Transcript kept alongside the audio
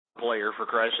player, for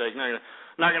Christ's sake.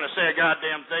 Not gonna say a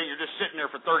goddamn thing. You're just sitting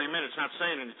there for 30 minutes not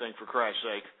saying anything, for Christ's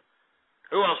sake.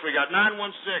 Who else we got?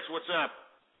 916, what's up?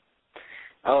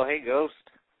 Oh, hey, Ghost.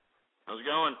 How's it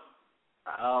going?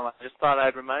 I just thought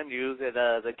I'd remind you that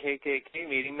the KKK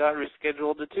meeting got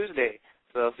rescheduled to Tuesday,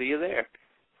 so I'll see you there.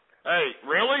 Hey,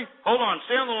 really? Hold on,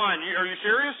 stay on the line. Are you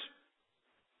serious?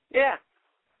 Yeah.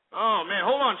 Oh, man,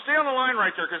 hold on. Stay on the line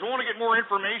right there, because I want to get more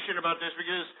information about this,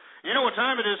 because you know what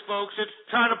time it is, folks. It's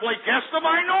time to play Guess the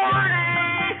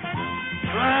Minority!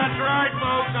 That's right,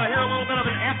 folks. I hear a little bit of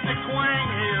an ethnic twang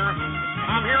here.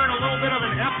 I'm hearing a little bit of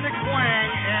an ethnic twang,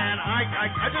 and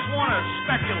I just want to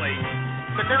speculate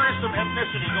that there is some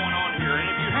ethnicity going on here. And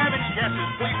if you have any guesses,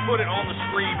 please put it on the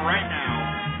screen right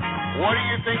now. What do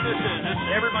you think this is? This is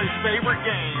everybody's favorite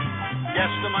game.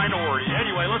 Guess the minority.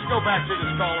 Anyway, let's go back to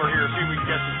this caller here, see if we can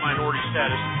guess his minority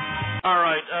status. All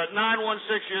right,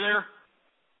 916, you there?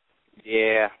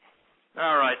 Yeah.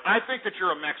 All right, I think that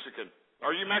you're a Mexican.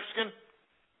 Are you Mexican?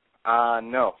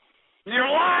 No. You're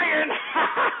lying!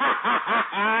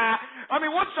 I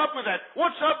mean, what's up with that?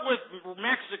 What's up with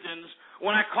Mexicans?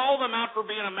 When I call them out for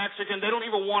being a Mexican, they don't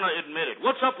even want to admit it.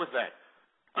 What's up with that?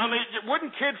 I mean,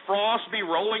 wouldn't Kid Frost be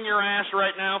rolling your ass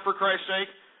right now, for Christ's sake?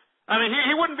 I mean,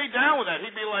 he wouldn't be down with that.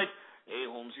 He'd be like, hey,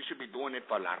 Holmes, you should be doing it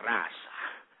for la raza.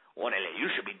 Orale, you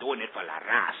should be doing it for la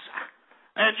raza.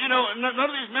 And, you know, none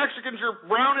of these Mexicans are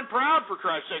brown and proud, for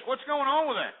Christ's sake. What's going on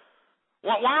with that?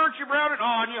 Why aren't you brown and...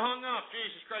 Oh, and you hung up.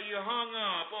 Jesus Christ, you hung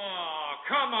up. Oh,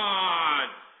 come on.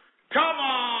 Come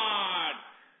on.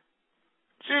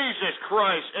 Jesus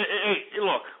Christ. Hey,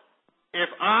 look,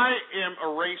 if I am a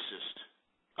racist,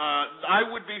 I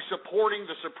would be supporting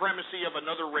the supremacy of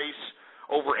another race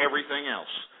over everything else.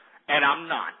 And I'm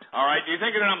not. All right? Do you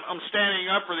think that I'm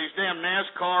standing up for these damn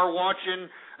NASCAR watching,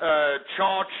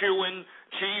 chaw chewing,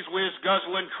 cheese whiz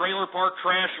guzzling, trailer park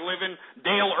trash living,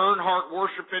 Dale Earnhardt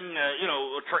worshiping,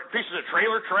 pieces of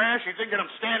trailer trash? You think that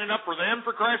I'm standing up for them,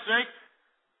 for Christ's sake?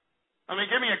 I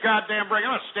mean, give me a goddamn break.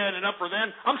 I'm not standing up for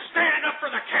them. I'm standing up for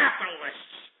the capitalists.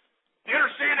 You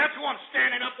understand? That's who I'm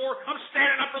standing up for. I'm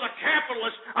standing up for the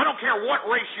capitalists. I don't care what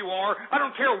race you are. I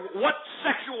don't care what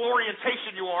sexual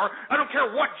orientation you are. I don't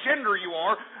care what gender you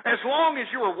are. As long as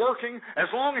you are working, as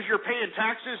long as you're paying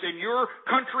taxes in your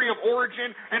country of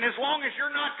origin, and as long as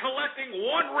you're not collecting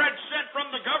 1 red cent from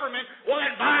the government, well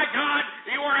then, by God,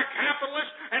 you are a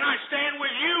capitalist, and I stand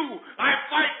with you. I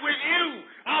fight with you.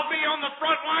 I'll be on the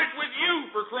front lines with you,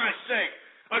 for Christ's sake,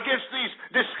 against these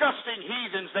disgusting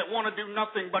heathens that want to do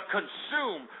nothing but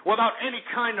consume without any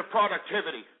kind of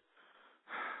productivity.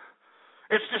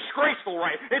 It's disgraceful,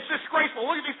 right? It's disgraceful.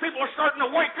 Look at these people are starting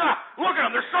to wake up. Look at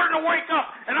them. They're starting to wake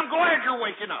up. And I'm glad you're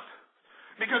waking up.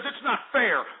 Because it's not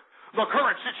fair, the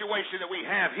current situation that we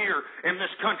have here in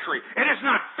this country. It is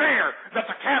not fair that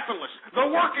the capitalist, the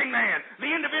working man,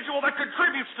 the individual that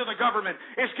contributes to the government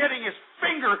is getting his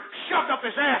finger shoved up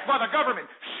his ass by the government,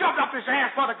 shoved up his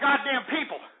ass by the goddamn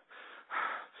people.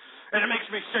 And it makes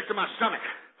me sick to my stomach.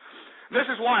 This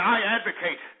is why I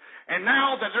advocate. And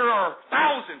now that there are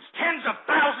thousands, tens of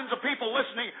thousands of people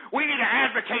listening, we need to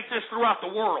advocate this throughout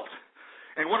the world.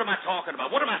 And what am I talking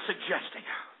about? What am I suggesting?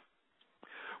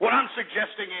 What I'm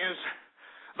suggesting is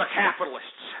the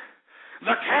capitalists.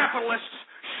 The capitalists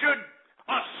should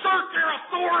assert their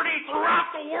authority throughout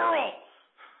the world.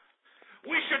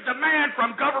 We should demand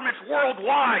from governments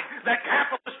worldwide that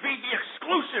capitalists be the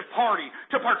exclusive party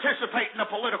to participate in the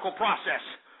political process.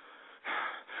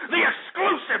 The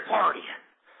exclusive party.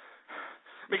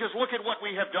 Because look at what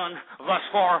we have done thus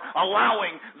far,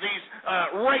 allowing these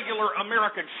regular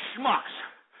American schmucks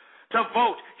to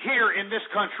vote here in this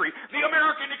country. The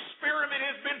American experiment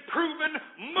has been proven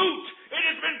moot. It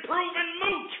has been proven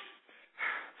moot.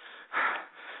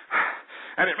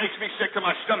 And it makes me sick to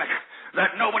my stomach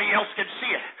that nobody else can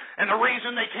see it. And the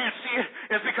reason they can't see it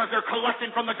is because they're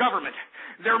collecting from the government.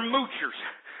 They're moochers.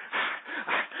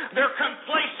 They're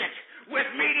complacent with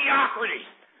mediocrity.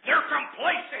 They're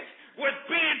complacent with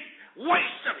being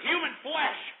waste of human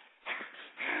flesh.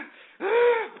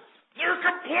 They're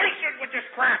complacent with this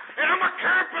crap. And I'm a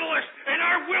capitalist, and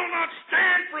I will not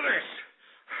stand for this.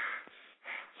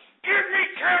 Give me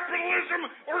capitalism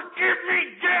or give me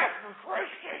death, for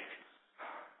Christ's sake.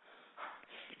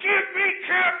 Give me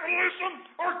capitalism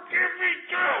or give me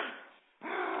death.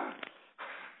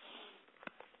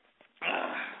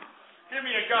 Give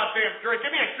me a goddamn drink.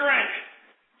 Give me a drink.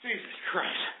 Jesus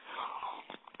Christ.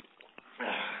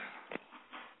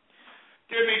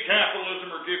 Give me capitalism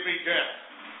or give me death.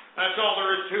 That's all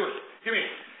there is to it. Give me.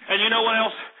 And you know what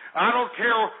else? I don't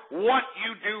care what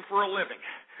you do for a living.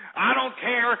 I don't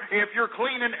care if you're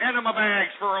cleaning enema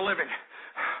bags for a living.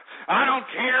 I don't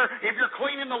care if you're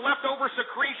cleaning the leftover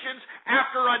secretions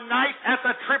after a night at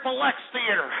the Triple X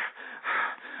Theater.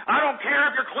 I don't care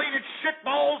if you're cleaning shit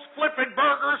bowls, flipping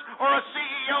burgers, or a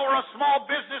CEO or a small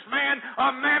businessman,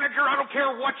 a manager. I don't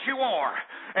care what you are.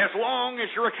 As long as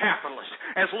you're a capitalist,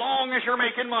 as long as you're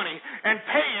making money and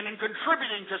paying and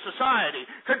contributing to society,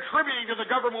 contributing to the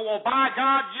government, well, by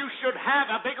God, you should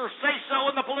have a bigger say-so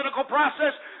in the political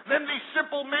process than these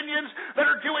simple minions that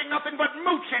are doing nothing but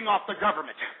mooching off the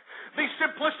government. These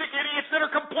simplistic idiots that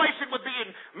are complacent with being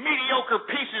mediocre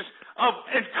pieces of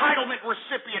entitlement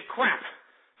recipient crap.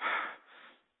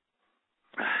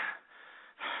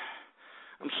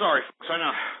 I'm sorry, folks. I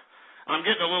know I'm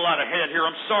getting a little out of hand here.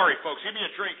 I'm sorry, folks. Give me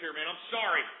a drink here, man. I'm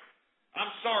sorry.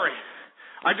 I'm sorry.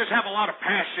 I just have a lot of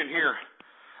passion here.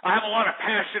 I have a lot of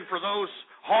passion for those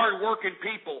hard-working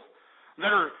people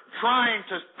that are trying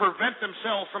to prevent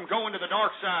themselves from going to the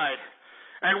dark side.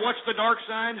 And what's the dark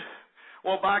side?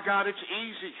 Well, by God, it's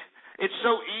easy. It's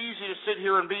so easy to sit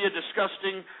here and be a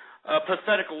disgusting,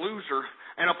 pathetic loser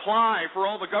and apply for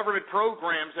all the government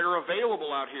programs that are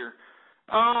available out here.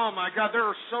 Oh, my God, there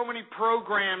are so many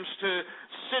programs to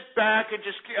sit back and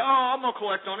just, I'm going to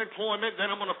collect unemployment,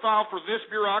 then I'm going to file for this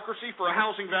bureaucracy for a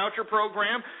housing voucher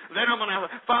program, then I'm going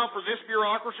to file for this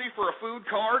bureaucracy for a food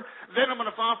card, then I'm going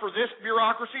to file for this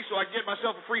bureaucracy so I can get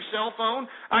myself a free cell phone,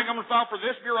 I'm going to file for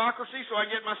this bureaucracy so I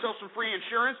can get myself some free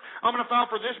insurance, I'm going to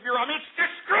file for this bureau. I mean, it's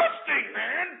disgusting,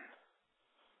 man!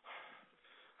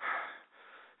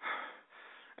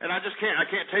 And I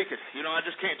can't take it. You know, I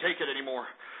just can't take it anymore.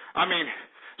 I mean,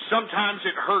 sometimes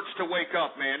it hurts to wake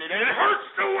up, man. It hurts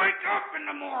to wake up in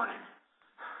the morning.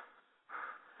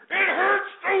 It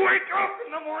hurts to wake up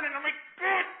in the morning. I mean,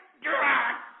 good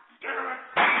God.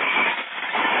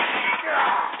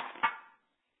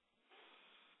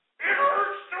 It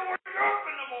hurts to wake up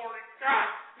in the morning. God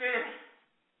damn.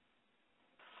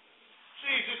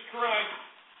 Jesus Christ.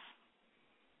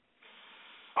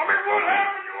 I mean, what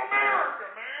happened to America,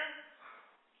 man?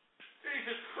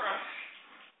 Jesus Christ.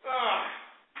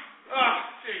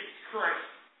 Jesus Christ.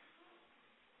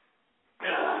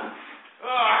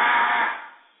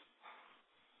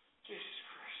 Jesus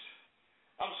Christ.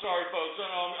 I'm sorry, folks.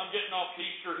 I'm getting off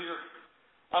keister here.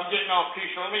 Let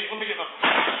me get my...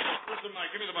 Where's the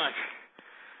mic? Give me the mic.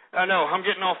 I know. I'm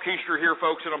getting off keister here,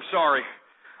 folks, and I'm sorry.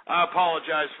 I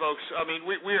apologize, folks. I mean,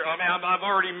 I've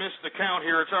already missed the count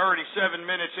here. It's already 7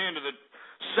 minutes into the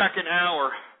second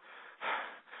hour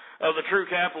of the True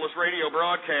Capitalist radio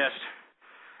broadcast.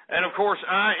 And, of course,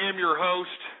 I am your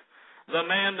host, the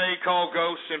man they call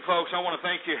Ghost. And, folks, I want to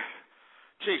thank you.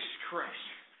 Jesus Christ.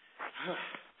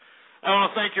 I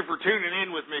want to thank you for tuning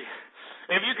in with me.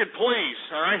 If you could please,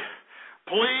 all right,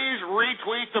 please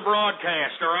retweet the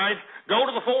broadcast, all right? Go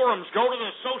to the forums, go to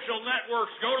the social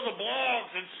networks, go to the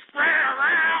blogs, and spread it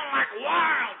around like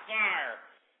wildfire.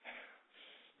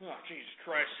 Oh, Jesus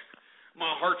Christ.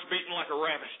 My heart's beating like a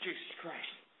rabbit. Jesus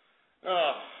Christ.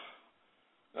 Oh,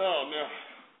 no.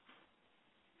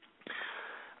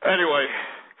 Anyway,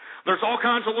 there's all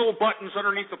kinds of little buttons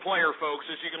underneath the player, folks.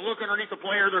 As you can look underneath the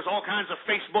player, there's all kinds of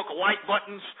Facebook like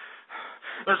buttons.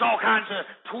 There's all kinds of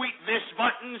tweet this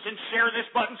buttons and share this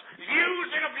buttons. Use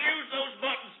and abuse those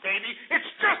buttons, baby.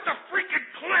 It's just a freaking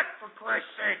click, for Christ's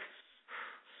sake.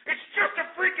 It's just a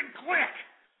freaking click.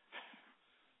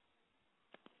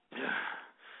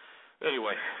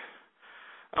 Anyway,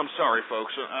 I'm sorry,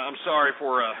 folks. I'm sorry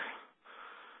for...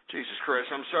 Jesus Christ,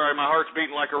 I'm sorry. My heart's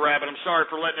beating like a rabbit. I'm sorry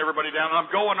for letting everybody down.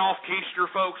 I'm going off keister,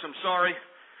 folks. I'm sorry.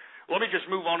 Let me just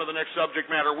move on to the next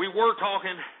subject matter. We were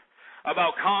talking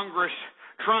about Congress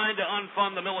trying to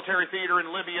unfund the military theater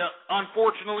in Libya.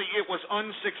 Unfortunately, it was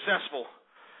unsuccessful.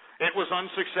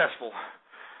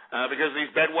 Because these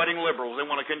bedwetting liberals, they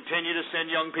want to continue to send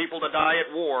young people to die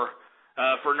at war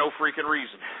for no freaking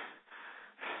reason.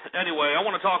 Anyway, I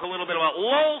want to talk a little bit about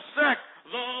LulzSec,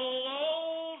 the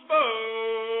Lulzbug.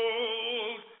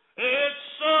 It's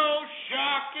so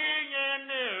shocking and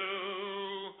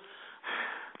new.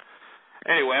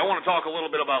 Anyway, I want to talk a little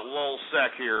bit about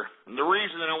LulzSec here. And the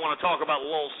reason that I want to talk about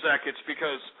LulzSec, it's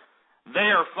because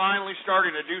they are finally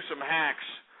starting to do some hacks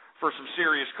for some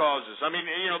serious causes. I mean,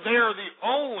 you know, they are the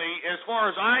only, as far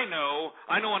as I know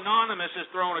Anonymous has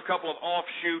thrown a couple of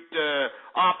offshoot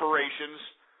operations,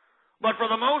 but for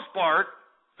the most part,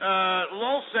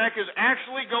 LulzSec is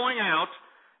actually going out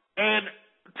and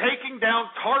taking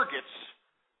down targets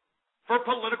for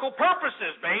political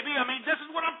purposes, baby. I mean, this is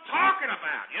what I'm talking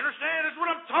about. You understand? This is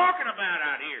what I'm talking about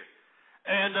out here.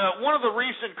 And one of the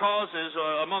recent causes,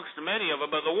 amongst many of them,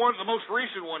 but the most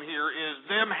recent one here is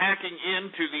them hacking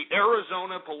into the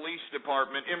Arizona Police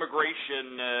Department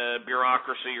immigration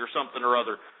bureaucracy or something or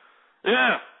other.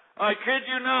 Yeah, I kid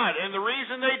you not. And the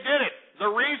reason they did it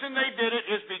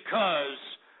is because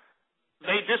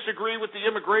they disagree with the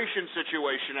immigration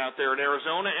situation out there in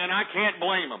Arizona, and I can't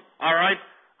blame them, all right?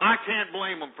 I can't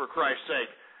blame them, for Christ's sake.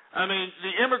 I mean,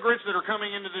 the immigrants that are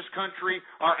coming into this country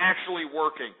are actually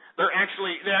working. They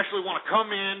actually want to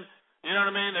come in, you know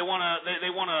what I mean? They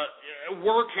want to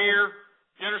work here.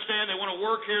 You understand? They want to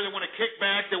work here. They want to kick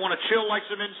back. They want to chill like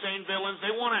some insane villains.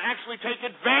 They want to actually take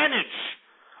advantage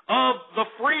of the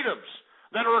freedoms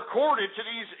that are accorded to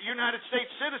these United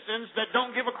States citizens that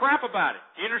don't give a crap about it.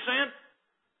 You understand?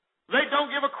 They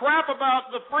don't give a crap about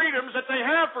the freedoms that they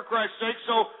have, for Christ's sake.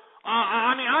 So,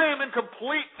 I mean, I am in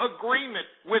complete agreement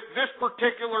with this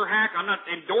particular hack. I'm not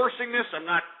endorsing this. I'm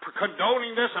not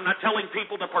condoning this. I'm not telling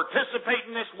people to participate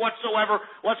in this whatsoever.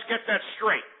 Let's get that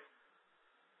straight.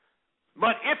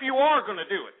 But if you are going to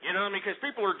do it, you know, because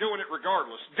people are doing it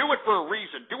regardless, do it for a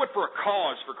reason. Do it for a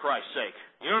cause, for Christ's sake.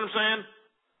 You know what I'm saying?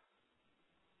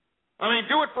 I mean,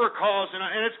 do it for a cause, and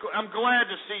I'm glad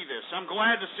to see this. I'm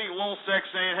glad to see Lulzsec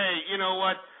saying, hey, you know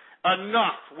what?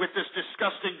 Enough with this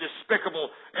disgusting,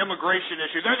 despicable immigration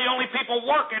issue. They're the only people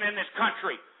working in this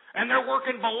country. And they're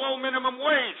working below minimum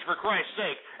wage, for Christ's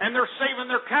sake. And they're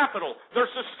saving their capital. They're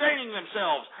sustaining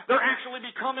themselves. They're actually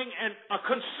becoming a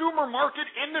consumer market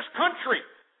in this country.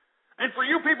 And for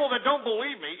you people that don't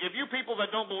believe me,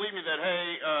 that, hey,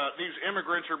 these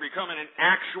immigrants are becoming an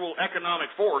actual economic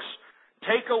force,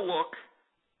 take a look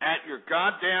at your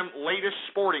goddamn latest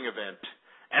sporting event.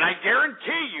 And I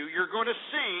guarantee you're going to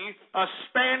see a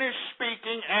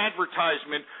Spanish-speaking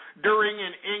advertisement during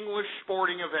an English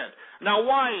sporting event. Now,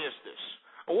 why is this?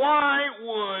 Why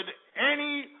would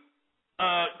any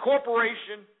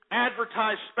corporation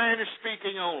advertise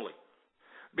Spanish-speaking only?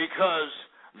 Because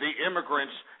the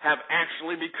immigrants have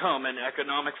actually become an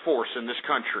economic force in this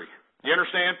country. You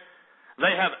understand?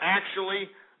 They have actually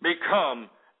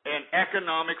become an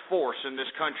economic force in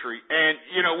this country. And,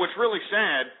 you know, what's really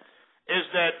sad is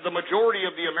that the majority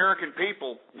of the American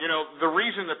people, you know, the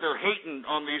reason that they're hating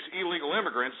on these illegal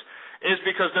immigrants is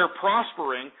because they're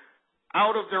prospering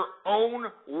out of their own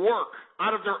work,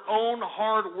 out of their own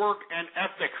hard work and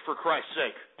ethic, for Christ's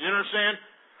sake. You understand?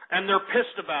 And they're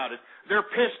pissed about it. They're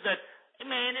pissed that,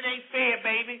 man, it ain't fair,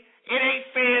 baby. It ain't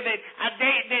fair that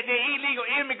the illegal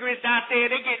immigrants out there,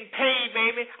 they're getting paid,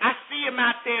 baby. I see them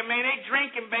out there, man. They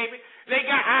drinking, baby. They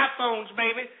got iPhones,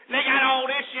 baby. They got all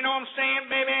this, you know what I'm saying,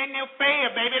 baby? Ain't no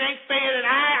fair, baby. It ain't fair that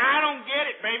I don't get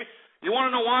it, baby. You want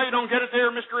to know why you don't get it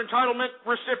there, Mr. Entitlement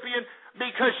recipient?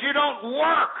 Because you don't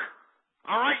work.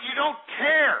 All right? You don't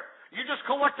care. You just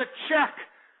collect a check.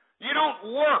 You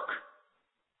don't work.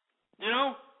 You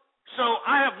know? So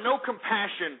I have no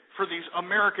compassion for these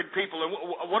American people. And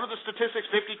what are the statistics?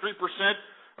 53%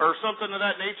 or something of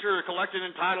that nature are collected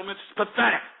entitlements?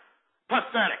 Pathetic.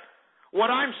 Pathetic.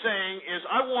 What I'm saying is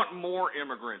I want more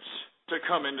immigrants to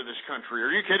come into this country.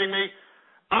 Are you kidding me?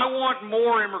 I want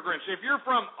more immigrants. If you're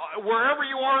from wherever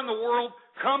you are in the world,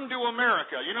 come to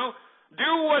America. You know,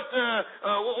 do what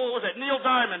was that Neil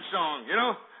Diamond song? You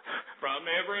know, from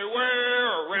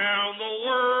everywhere around the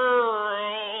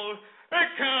world,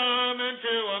 they're coming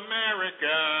to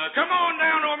America. Come on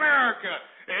down to America.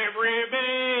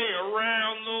 Everybody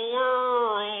around the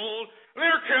world,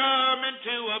 they're coming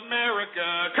to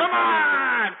America. Come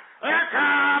on, they're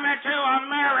coming to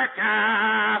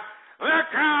America.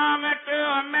 They're coming to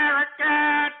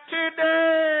America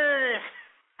today.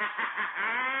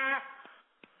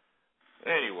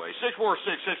 Anyway,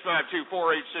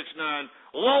 646-652-4869.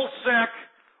 Lulzsec.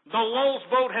 The Lulz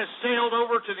boat has sailed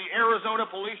over to the Arizona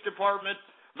Police Department.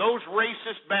 Those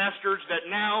racist bastards that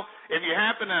now, if you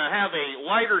happen to have a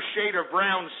lighter shade of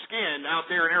brown skin out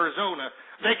there in Arizona,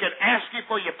 they could ask you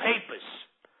for your papers.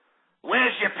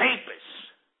 Where's your papers?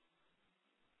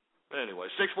 Anyway,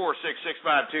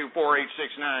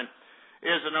 646-652-4869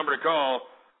 is the number to call.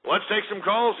 Let's take some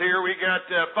calls here. We got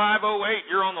 508.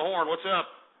 You're on the horn. What's up?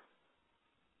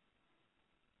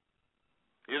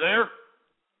 You there?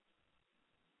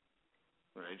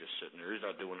 He's just sitting there. He's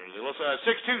not doing anything. Let's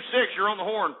 626. You're on the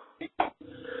horn.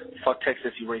 Fuck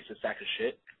Texas, you racist sack of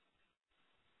shit.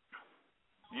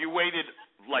 You waited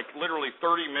like literally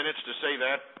 30 minutes to say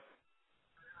that.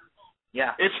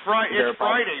 Yeah. It's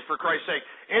Friday, for Christ's sake.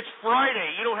 It's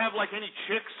Friday. You don't have like any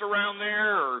chicks around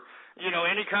there, or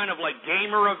any kind of like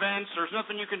gamer events. There's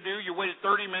nothing you can do. You waited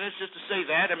 30 minutes just to say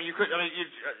that. I mean,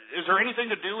 is there anything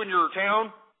to do in your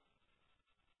town?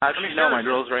 Actually, no. My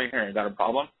girl's right here. Got a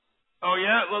problem? Oh,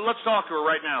 yeah? Well, let's talk to her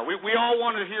right now. We all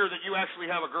want to hear that you actually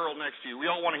have a girl next to you. We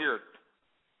all want to hear it.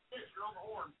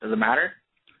 Does it matter?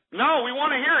 No, we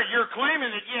want to hear it. You're claiming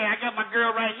that, yeah, I got my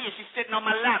girl right here. She's sitting on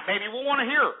my lap, baby. We want to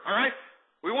hear it, all right?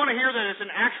 We want to hear that it's an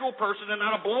actual person and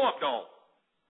not a blow-up doll.